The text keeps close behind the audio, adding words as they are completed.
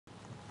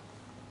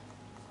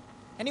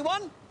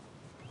Anyone?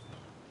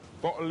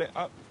 Bottle it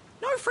up.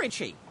 No,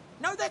 Frenchie.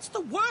 No, that's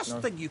the worst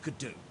thing you could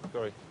do.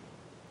 Sorry.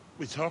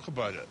 We talk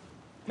about it.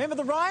 Remember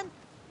the rhyme?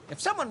 If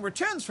someone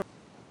returns from...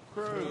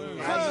 Crew.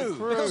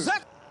 Because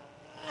that...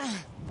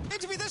 need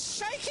to be this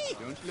shaky.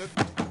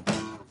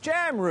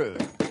 Jam room.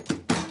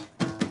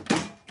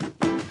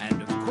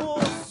 And, of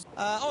course...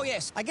 oh,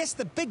 yes, I guess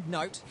the big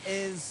note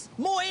is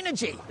more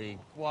energy. The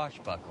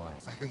swashbuckling.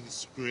 Fucking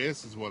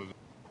disgrace is what it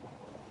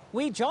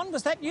is. John,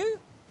 was that you?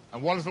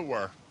 And what if it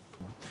were?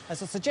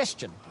 As a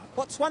suggestion,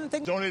 what's one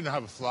thing... Don't even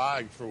have a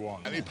flag, for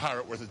one. Any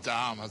pirate worth a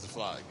damn has a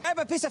flag. Grab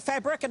a piece of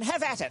fabric and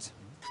have at it.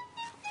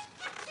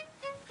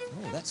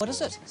 Oh, that's... What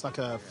is it? It's like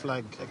a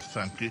flag.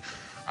 Thank you.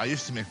 I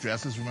used to make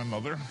dresses for my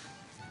mother.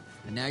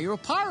 And now you're a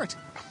pirate.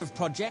 With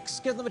projects,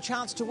 give them a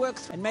chance to work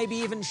through and maybe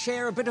even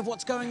share a bit of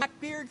what's going on.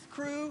 Blackbeard's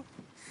crew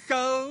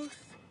goes...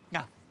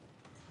 No.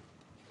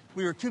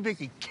 We were too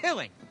busy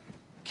killing.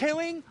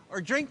 Killing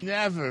or drinking.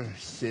 Never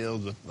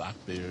sailed with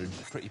Blackbeard.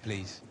 Pretty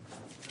please.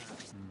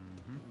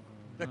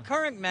 The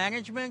current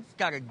management's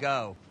got to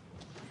go.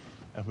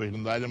 If we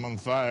can light him on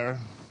fire,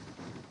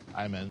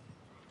 I'm in.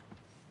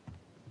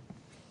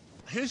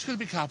 Who's going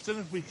to be captain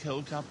if we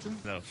kill captain?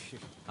 No.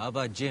 How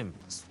about Jim?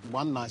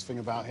 One nice thing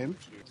about him,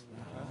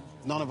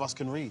 none of us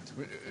can read.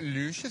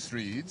 Lucius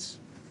reads.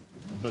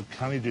 But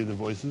can he do the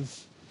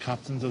voices?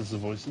 Captain does the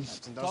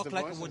voices. Talk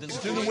like a wooden boy.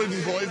 Do the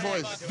wooden boy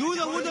voice. Do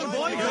the wooden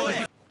boy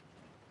voice.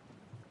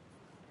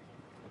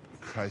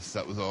 Christ,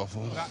 that was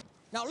awful.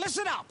 Now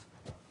listen up.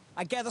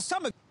 I gather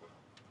some of...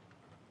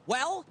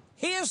 Well,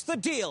 here's the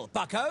deal,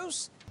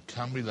 buccos.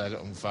 Can we light it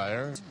on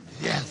fire?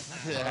 Yes.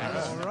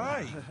 All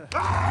right.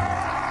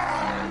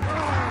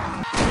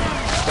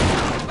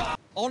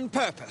 On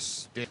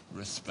purpose.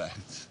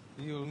 Respect.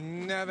 You'll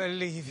never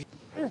leave.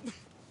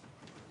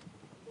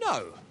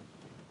 No.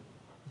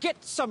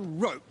 Get some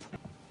rope.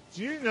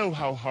 Do you know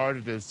how hard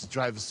it is to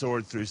drive a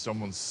sword through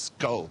someone's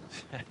skull?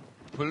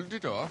 Pulled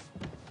it off.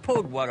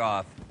 Pulled what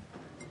off?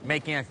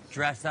 Making us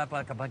dress up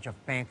like a bunch of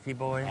fancy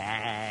boys?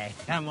 Hey,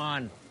 come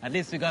on. At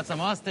least we got some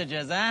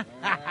hostages, huh?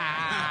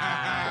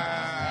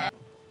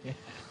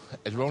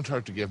 It won't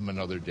hurt to give him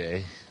another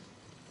day.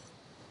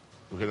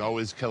 We can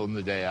always kill him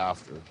the day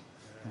after.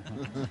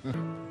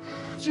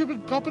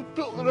 Stupid puppet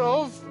built it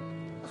off.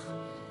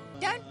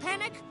 Don't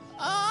panic.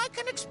 I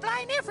can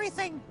explain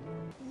everything.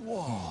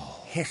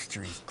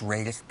 History's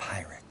greatest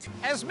pirate.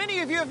 As many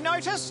of you have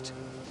noticed...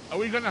 Are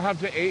we going to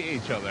have to eat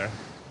each other?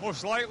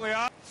 Most likely,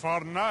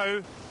 for now.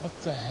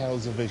 What the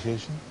hell's a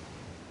vacation?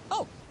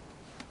 Oh.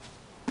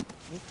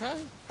 Okay.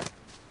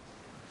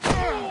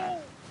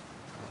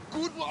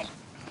 Good one.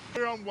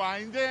 We're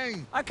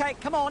unwinding. OK,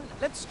 come on.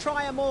 Let's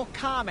try a more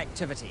calm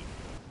activity.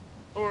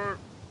 Or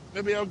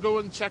maybe I'll go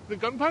and check the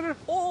gunpowder?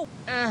 Or...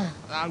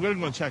 I'm going to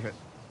go and check it.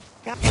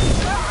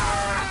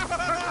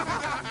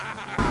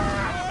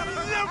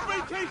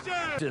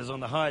 Is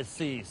on the high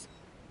seas.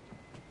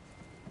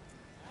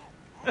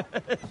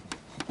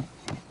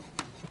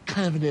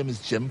 Kind of a name is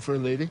Jim for a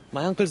lady.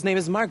 My uncle's name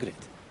is Margaret.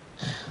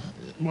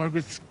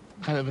 Margaret's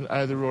kind of an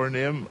either-or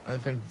name. I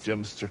think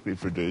Jim's strictly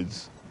for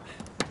dudes.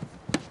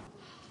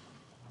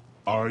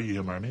 Are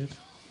you a mermaid?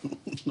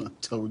 I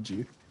told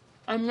you.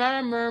 I'm not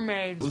a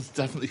mermaid. It was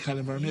definitely kind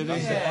of mermaid. I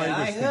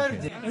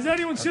heard it. Has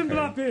anyone seen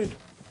Blackbeard?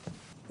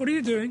 What are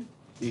you doing?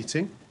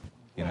 Eating?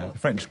 You know, the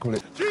French call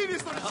it.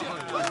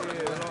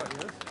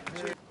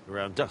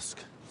 Around dusk.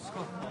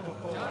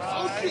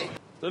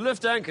 So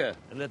lift anchor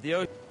and let the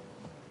ocean...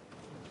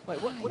 Wait,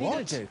 what are you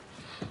going to do?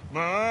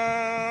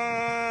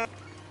 Yeah,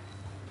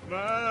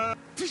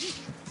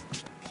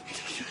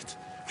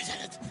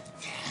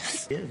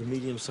 the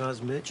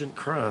medium-sized merchant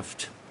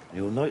craft.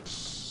 You'll note...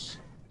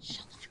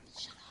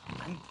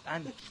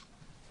 And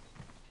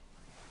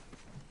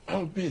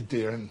Oh, be a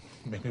dear and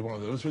make me one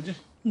of those, would you?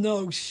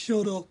 No,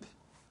 shut up.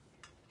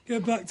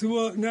 Get back to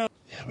work now.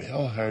 Yeah, we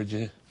all heard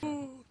you.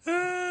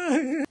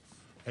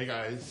 Hey,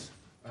 guys.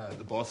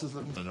 The boss is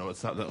looking. I know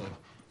it's that little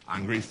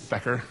angry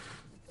fecker,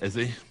 is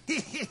he?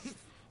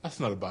 That's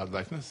not a bad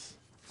likeness.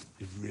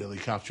 You've really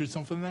captured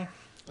something there.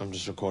 I'm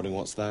just recording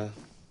what's there.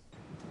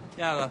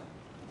 Yeah,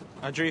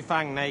 I drew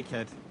Fang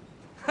naked.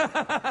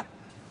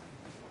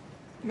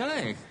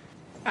 nice.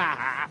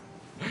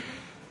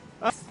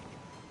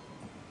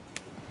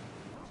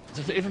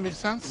 Does it even make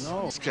sense?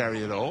 No.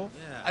 Scary at all?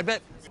 Yeah. I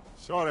bet...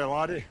 Sorry,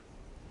 laddie.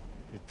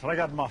 You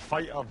triggered my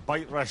fight or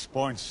bite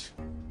response.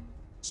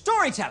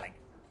 Storytelling.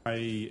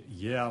 I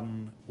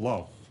yearn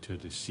love to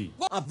the sea.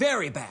 Are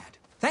very bad,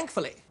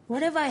 thankfully.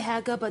 What if I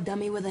hack up a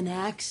dummy with an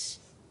axe?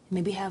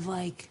 Maybe have,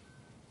 like,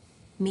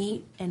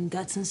 meat and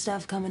guts and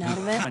stuff coming out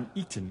of it? And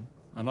eating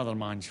another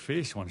man's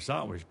face once,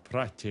 that was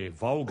pretty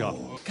vulgar.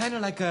 Kind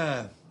of like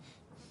a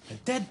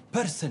dead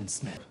person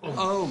smell.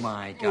 Oh,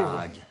 my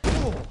God.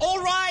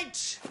 All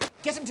right!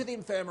 Get him to the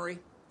infirmary.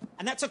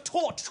 And that's a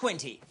taut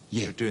 20.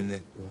 Yeah, doing the...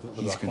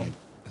 He's going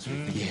to...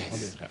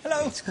 Yes.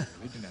 Hello.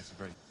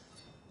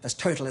 As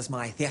total as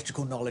my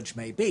theatrical knowledge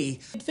may be,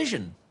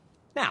 vision.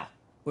 Now,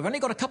 We've only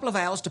got a couple of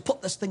hours to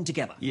put this thing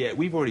together. Yeah,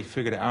 we've already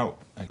figured it out.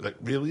 Like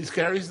really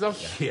scary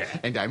stuff? Yeah.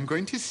 And I'm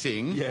going to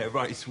sing. Yeah,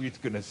 right, so we're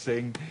going to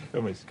sing.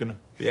 Oh, it's going to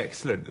be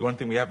excellent. The one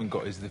thing we haven't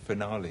got is the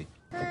finale.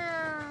 The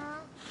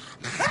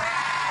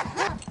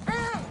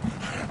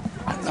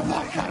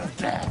black cat of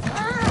death.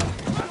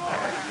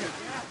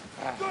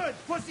 Good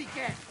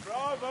pussycat.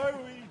 Bravo,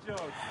 wee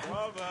John.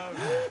 Bravo.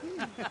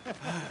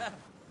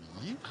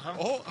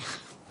 Oh,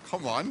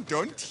 come on,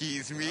 don't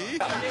tease me.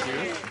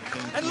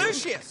 And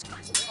Lucius!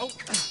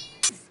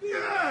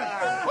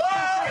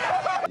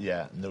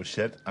 Yeah, no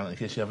shit. And in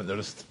case you haven't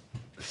noticed,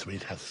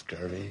 Sweet has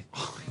scurvy.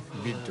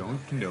 We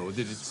don't know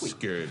that it's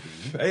scurvy.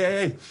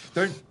 Hey,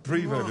 don't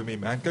breathe over me,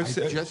 man. Go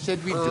sit. I just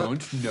said we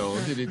don't know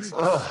that it's...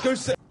 Go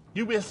sit.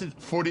 You wasted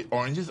 40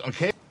 oranges,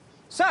 okay?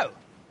 So,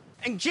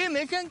 and Jim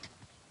isn't?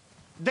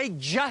 They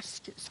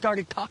just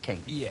started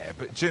talking. Yeah,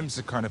 but Jim's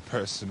the kind of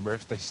person where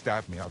if they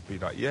stabbed me, I'd be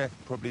like, yeah,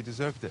 probably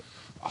deserved it.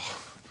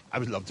 Oh, I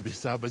would love to be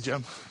stabbed by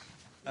Jim.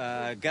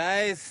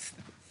 Guys,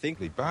 think...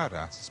 Really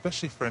badass,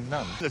 especially for a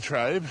nun. The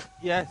tribe?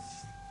 Yes,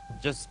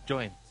 just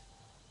join.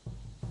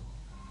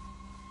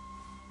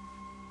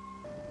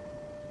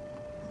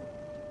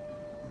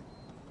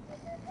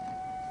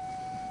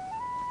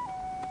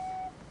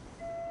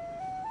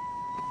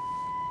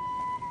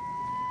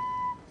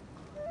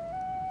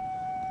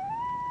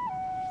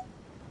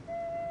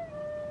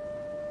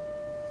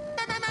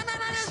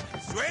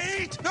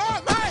 Sweet! No,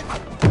 mate!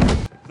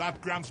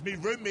 That grants me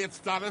roommate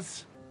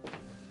status.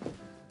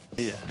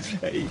 Yeah.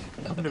 Hey,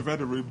 I've never had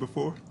a room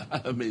before.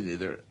 Me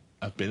neither.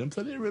 I've been in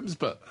plenty of rooms,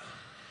 but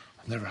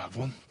I've never had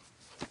one.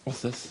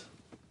 What's this?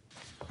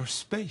 Or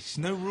space,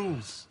 no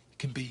rules. It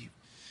can be...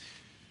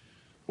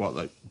 What,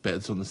 like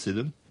beds on the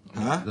ceiling?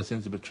 Huh? That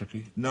seems a bit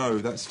tricky. No,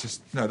 that's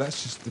just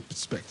the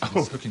perspective. Oh.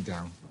 It's looking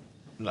down.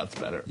 That's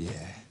better. Yeah.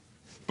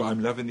 But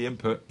I'm loving the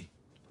input.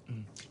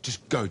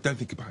 Just go, don't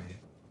think about it.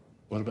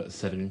 What about the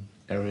sitting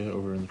area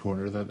over in the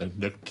corner that I've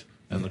nicked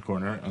in the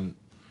corner?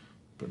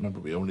 But remember,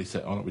 we only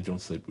sit on it. We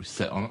don't sleep. We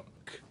sit on it,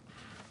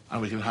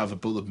 and we can have a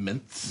bowl of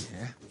mints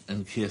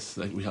in case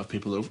like we have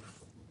people over.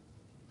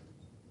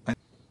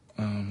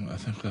 I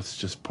think that's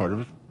just part of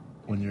it.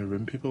 When you're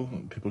room people,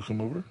 when people come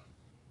over.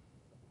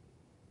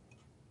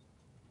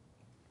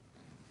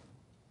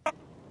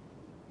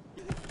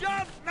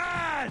 Jump,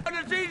 man! And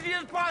it's easy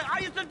as pie. I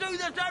used to do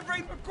this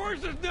every... Of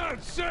course it's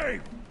not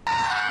safe!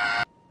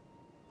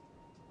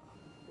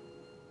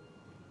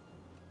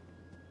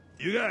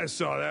 You guys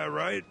saw that,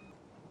 right?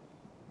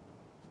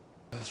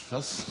 That's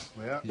us.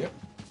 Yeah. Yep.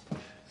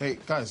 Hey,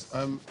 guys,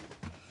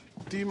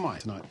 do you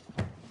mind tonight?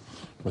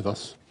 With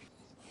us.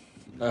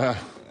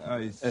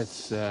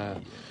 It's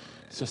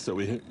just that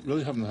we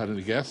really haven't had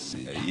any guests.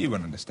 You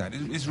won't understand.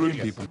 It's room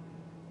people.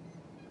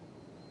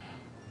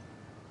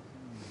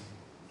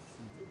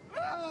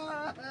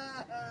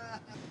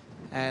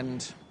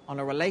 And on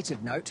a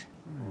related note...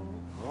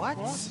 What?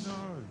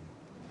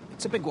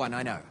 It's a big one,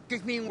 I know.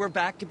 Does mean we're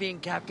back to being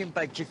captained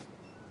by just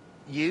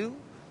you?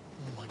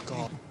 Oh, my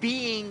God.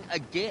 Being a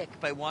dick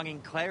by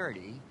wanting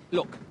clarity.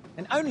 Look,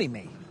 and only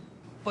me.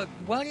 But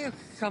what if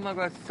some of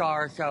us saw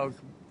ourselves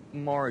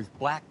more as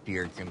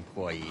Blackbeard's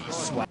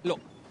employees?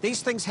 Look,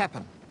 these things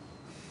happen.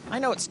 I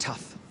know it's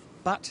tough,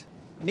 but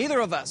neither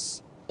of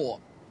us... Or...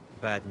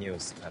 Bad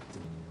news,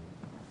 Captain.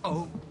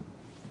 Oh.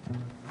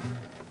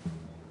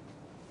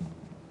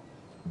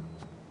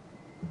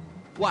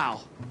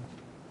 Wow.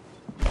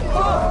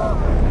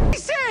 Oh! He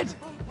said!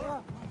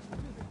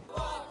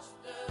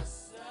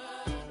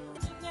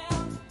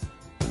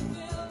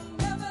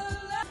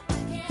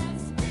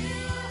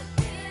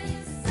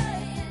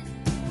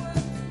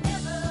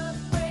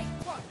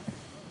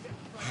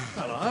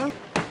 Hello?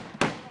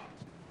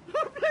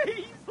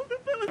 Please!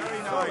 Very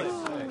nice.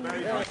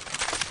 Very nice.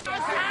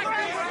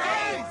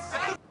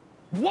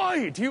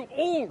 Why do you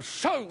all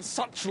show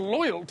such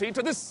loyalty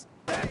to this...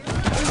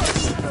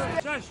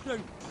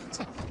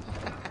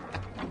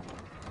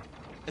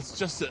 It's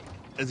just that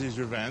Izzy's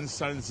revenge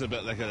sounds a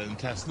bit like an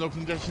intestinal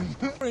condition.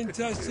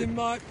 Intestine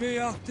might be,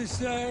 I have to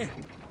say.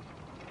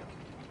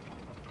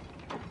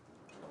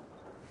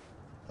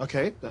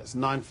 Okay, that's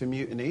 9 for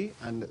mutiny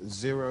and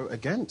 0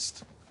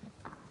 against.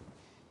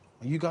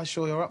 Are you guys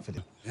sure you're up for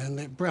this? And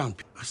that Brown,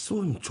 I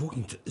saw him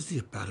talking to Izzy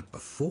about it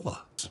before.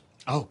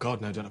 Oh,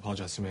 God, no, don't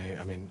apologise to me.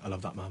 I mean, I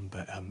love that man,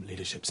 but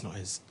leadership's not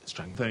his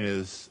strength. Thing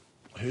is,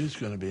 who's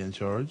going to be in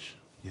charge?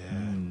 Yeah.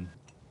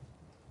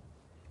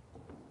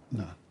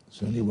 No.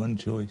 There's only one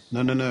choice.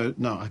 No.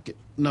 I get...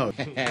 No.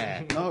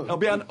 No. It'll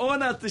be an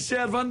honour to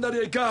serve under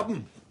you,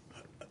 Captain.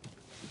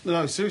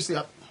 No,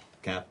 seriously,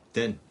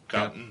 Captain.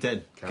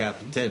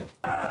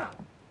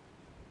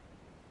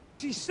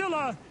 She's still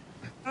a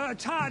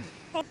tad.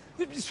 Oh,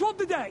 swap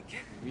the deck.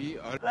 We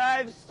are...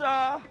 Life's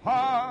a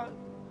hard,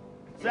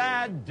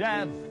 sad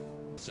death.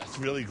 That's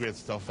really great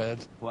stuff,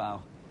 Ed.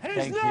 Wow.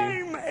 His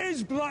name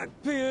is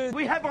Blackbeard.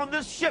 We have on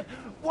this ship.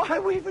 Why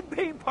are we even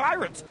being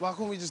pirates? why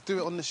can't we just do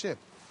it on the ship?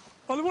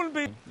 Well, it wouldn't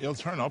be... He'll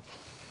turn up.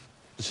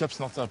 The ship's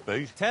not that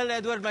big. Tell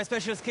Edward my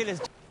special skill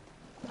is...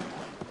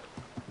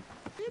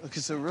 Look,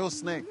 it's a real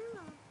snake.